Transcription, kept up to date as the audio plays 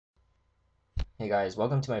Hey guys,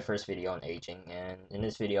 welcome to my first video on aging, and in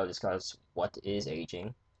this video I'll discuss what is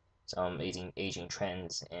aging, some aging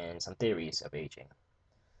trends, and some theories of aging.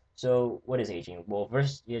 So, what is aging? Well,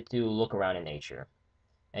 first you have to look around in nature,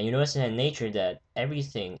 and you notice in nature that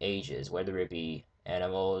everything ages, whether it be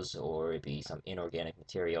animals or it be some inorganic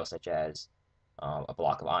material such as a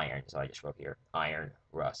block of iron. So I just wrote here, iron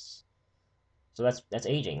rusts. So that's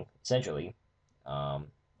aging essentially. Um,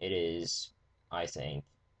 it is, I think,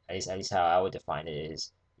 at least how I would define it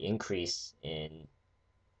is the increase in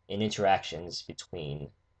interactions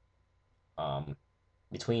um,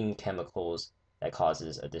 between chemicals that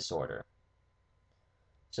causes a disorder.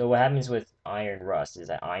 So what happens with iron rust is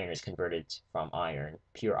that iron is converted from iron,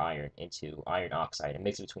 pure iron, into iron oxide, a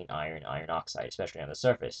mix between iron and iron oxide, especially on the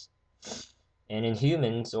surface. And in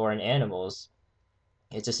humans or in animals,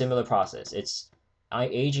 it's a similar process. It's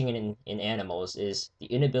aging in animals is the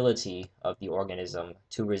inability of the organism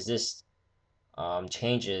to resist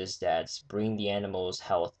changes that bring the animal's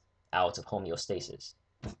health out of homeostasis.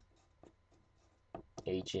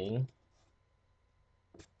 Aging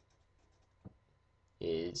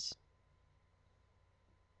is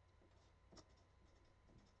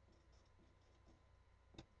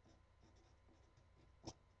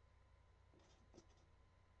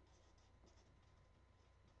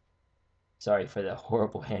sorry for the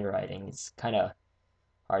horrible handwriting. It's kind of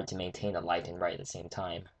hard to maintain the light and write at the same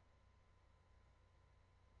time.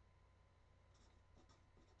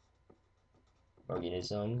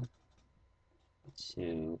 Organism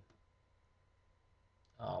to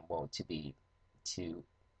to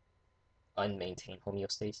unmaintain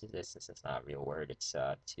homeostasis. This is not a real word. It's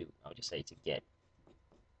to I'll just say to get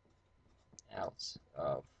out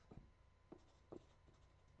of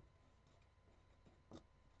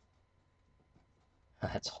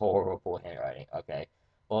that's horrible handwriting. Okay.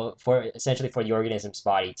 Well, for essentially for the organism's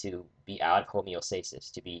body to be out of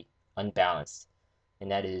homeostasis, to be unbalanced, and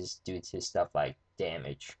that is due to stuff like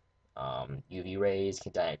damage. UV rays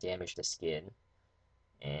can damage the skin,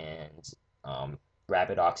 and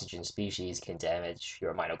rapid oxygen species can damage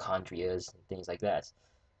your mitochondria and things like that.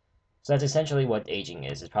 So that's essentially what aging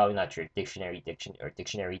is. It's probably not your dictionary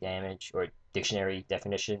damage or dictionary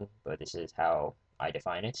definition, but this is how I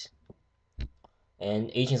define it.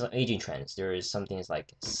 And aging trends. There is some things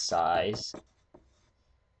like size.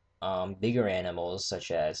 Bigger animals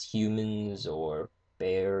such as humans or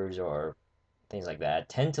bears or things like that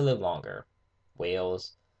tend to live longer.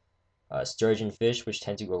 Whales, sturgeon fish, which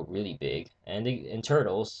tend to grow really big, and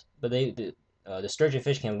turtles. But the sturgeon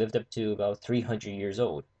fish can live up to about 300 years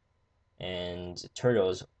old, and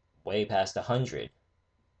turtles way past 100,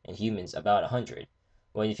 and humans about 100.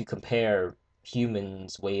 Well, if you compare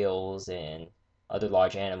humans, whales, and other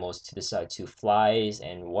large animals to the side to flies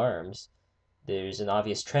and worms, there's an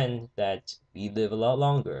obvious trend that we live a lot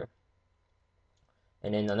longer.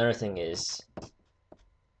 And then another thing is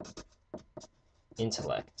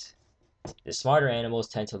intellect. The smarter animals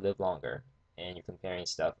tend to live longer, and you're comparing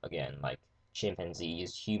stuff again like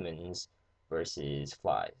chimpanzees, humans versus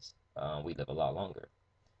flies. We live a lot longer.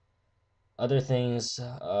 Other things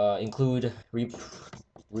include reproduction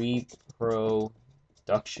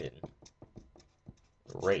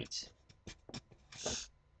rate.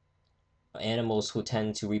 Animals who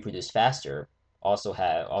tend to reproduce faster also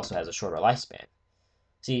has a shorter lifespan.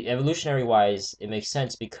 See, evolutionary wise, it makes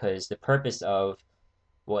sense because the purpose of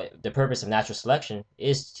natural selection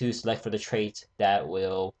is to select for the trait that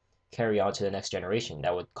will carry on to the next generation,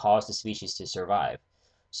 that would cause the species to survive.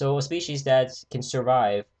 So a species that can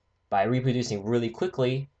survive by reproducing really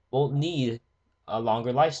quickly will need a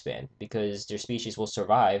longer lifespan because their species will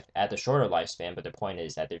survive at the shorter lifespan, but the point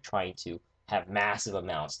is that they're trying to have massive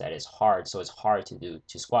amounts that is hard, so it's hard to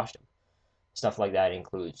squash them. Stuff like that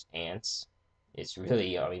includes ants. It's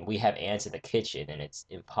really, I mean, we have ants in the kitchen and it's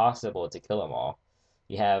impossible to kill them all.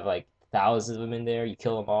 You have like thousands of them in there, you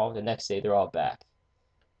kill them all, the next day they're all back.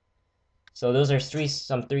 So those are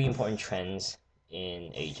some three important trends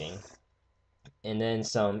in aging. And then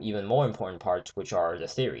some even more important parts, which are the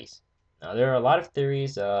theories. Now, there are a lot of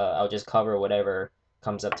theories. I'll just cover whatever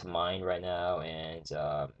comes up to mind right now, and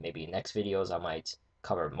maybe next videos I might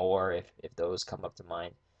cover more if those come up to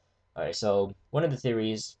mind. All right, so one of the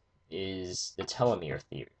theories is the telomere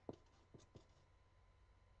theory.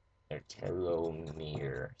 Or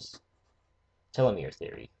telomere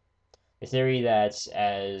theory. The theory that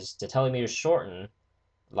as the telomeres shorten,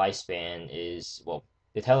 lifespan is, well,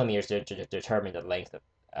 the telomeres determine the length of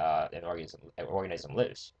an organism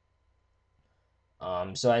lives.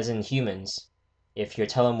 So as in humans, if your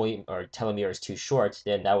telomere is too short,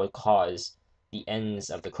 then that would cause the ends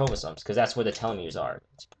of the chromosomes, because that's where the telomeres are.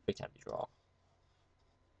 It's a perfect time to draw.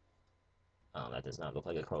 That does not look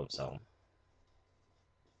like a chromosome.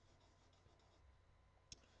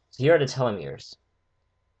 So here are the telomeres,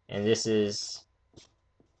 and this is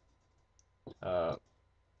a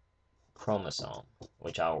chromosome,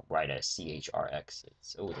 which I'll write as CHRX.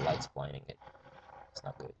 Oh, the light's blinding it. It's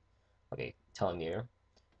not good. Okay, telomere,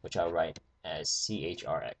 which I'll write as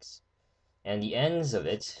CHRX. And the ends of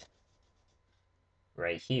it,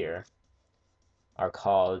 right here, are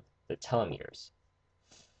called the telomeres.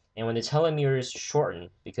 And when the telomeres shorten,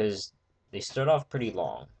 because they start off pretty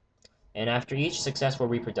long, and after each successful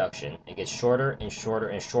reproduction, it gets shorter and shorter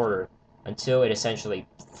and shorter until it essentially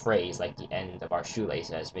frays like the end of our shoelace,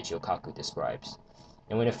 as Michio Kaku describes.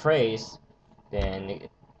 And when it frays, then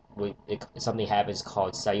something happens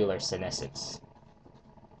called cellular senescence.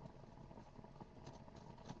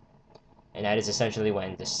 And that is essentially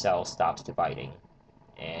when the cell stops dividing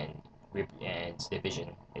and division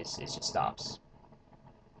just stops.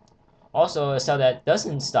 Also, a cell that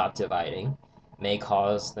doesn't stop dividing may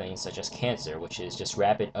cause things such as cancer, which is just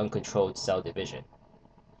rapid, uncontrolled cell division.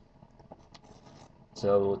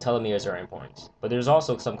 So telomeres are important. But there's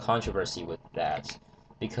also some controversy with that,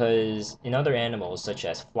 because in other animals, such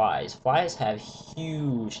as flies have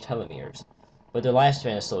huge telomeres, but their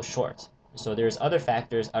lifespan is so short. So there's other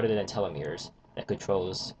factors other than telomeres that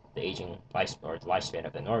controls the aging life or the lifespan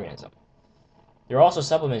of an organism. There are also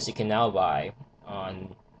supplements you can now buy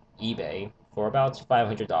on eBay for about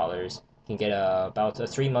 $500. You can get about a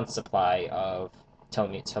 3-month supply of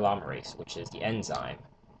telomerase, which is the enzyme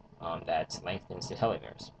that lengthens the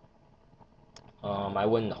telomeres. I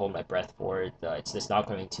wouldn't hold my breath for it. It's just not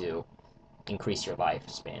going to increase your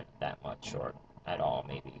lifespan that much, or at all,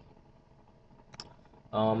 maybe.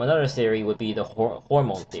 Another theory would be the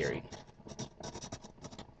hormone theory.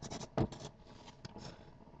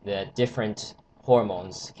 That different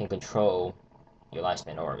hormones can control your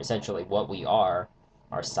lifespan, or essentially what we are,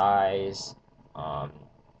 our size, um,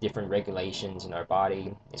 different regulations in our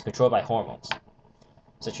body is controlled by hormones,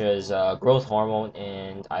 such as growth hormone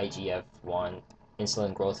and IGF-1,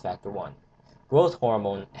 insulin growth factor 1. Growth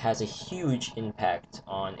hormone has a huge impact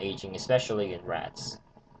on aging, especially in rats.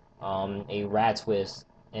 A rat with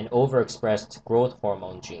an overexpressed growth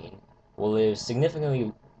hormone gene will live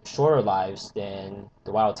significantly shorter lives than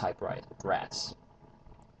the wild type rats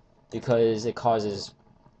because it causes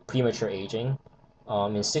premature aging.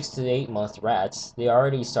 In 6 to 8 month rats, they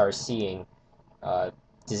already start seeing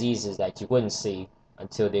diseases that you wouldn't see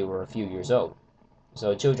until they were a few years old.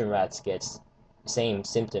 So children rats get same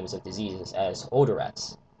symptoms of diseases as older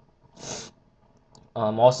rats.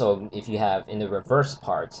 Also, if you have in the reverse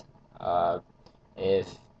part, if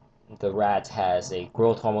the rat has a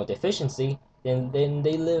growth hormone deficiency, then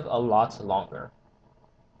they live a lot longer.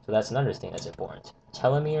 So that's another thing that's important.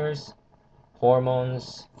 Telomeres,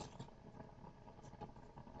 hormones.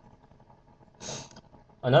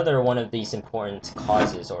 Another one of these important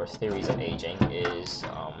causes or theories of aging is,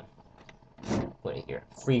 put it here,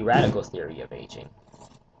 free radical theory of aging.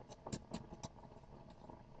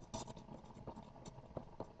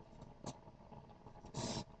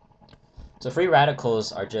 So free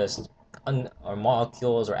radicals are just are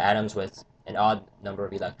molecules or atoms with an odd number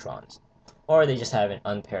of electrons. Or they just have an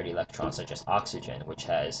unpaired electron, such as oxygen, which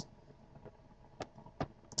has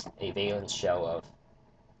a valence shell of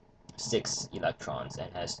 6 electrons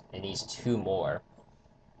and needs 2 more.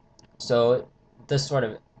 So this sort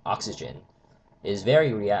of oxygen is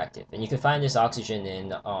very reactive, and you can find this oxygen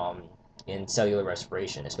in cellular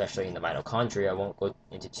respiration, especially in the mitochondria. I won't go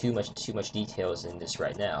into too much details in this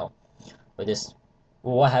right now, but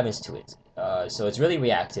what happens to it? So it's really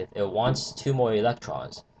reactive. It wants 2 more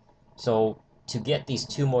electrons. So to get these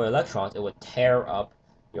 2 more electrons, it would tear up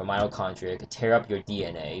your mitochondria, it could tear up your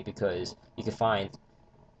DNA, because you can find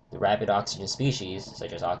the rapid oxygen species,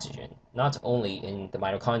 such as oxygen, not only in the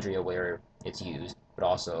mitochondria where it's used, but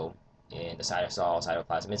also in the cytosol,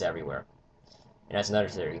 cytoplasm, it's everywhere. And that's another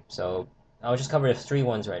theory. So I'll just cover the 3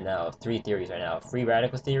 theories right now. Free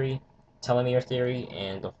radical theory, telomere theory,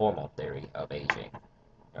 and the hormone theory of aging.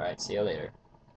 Alright, see you later.